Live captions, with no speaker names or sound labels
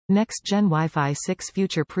Next-gen Wi-Fi 6.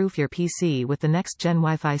 Future-proof your PC with the next-gen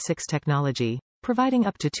Wi-Fi 6 technology, providing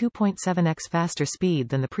up to 2.7x faster speed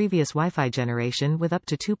than the previous Wi-Fi generation with up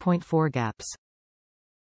to 2.4 gaps.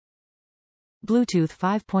 Bluetooth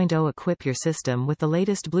 5.0. Equip your system with the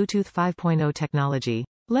latest Bluetooth 5.0 technology,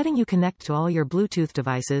 letting you connect to all your Bluetooth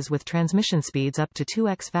devices with transmission speeds up to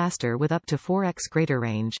 2x faster with up to 4x greater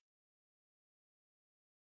range.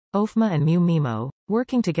 Ofdma and MU-MIMO,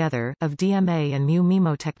 working together, Ofdma and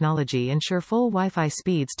MU-MIMO technology ensure full Wi-Fi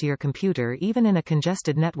speeds to your computer even in a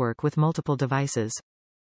congested network with multiple devices.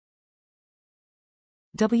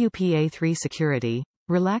 WPA3 Security.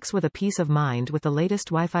 Relax with a peace of mind with the latest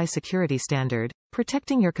Wi-Fi security standard,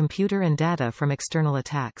 protecting your computer and data from external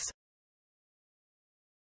attacks.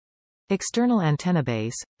 External antenna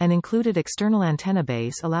base. An included external antenna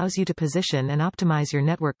base allows you to position and optimize your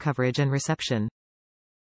network coverage and reception.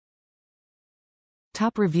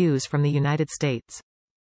 Top reviews from the United States.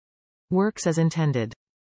 Works as intended.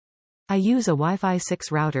 I use a Wi-Fi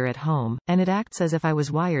 6 router at home, and it acts as if I was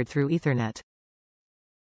wired through Ethernet.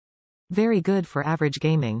 Very good for average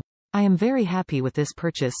gaming. I am very happy with this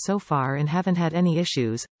purchase so far and haven't had any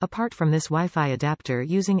issues, apart from this Wi-Fi adapter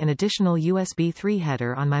using an additional USB 3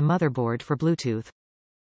 header on my motherboard for Bluetooth.